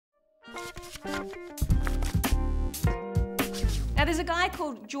Now there's a guy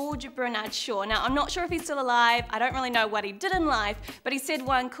called George Bernard Shaw. Now I'm not sure if he's still alive, I don't really know what he did in life, but he said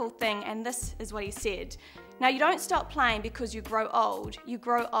one cool thing, and this is what he said. Now you don't stop playing because you grow old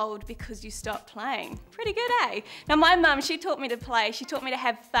because you stop playing. Pretty good, eh? Now my mum, she taught me to play, she taught me to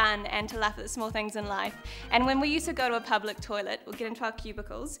have fun and to laugh at the small things in life. And when we used to go to a public toilet, we'd get into our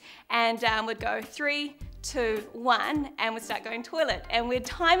cubicles and we'd go 3, 2, 1, and we'd start going toilet, and we'd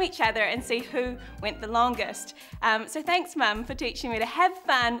time each other and see who went the longest. So thanks Mum for teaching me to have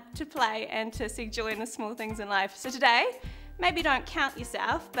fun, to play, and to see joy in the small things in life. So today, maybe don't count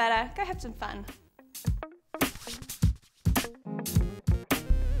yourself, but go have some fun.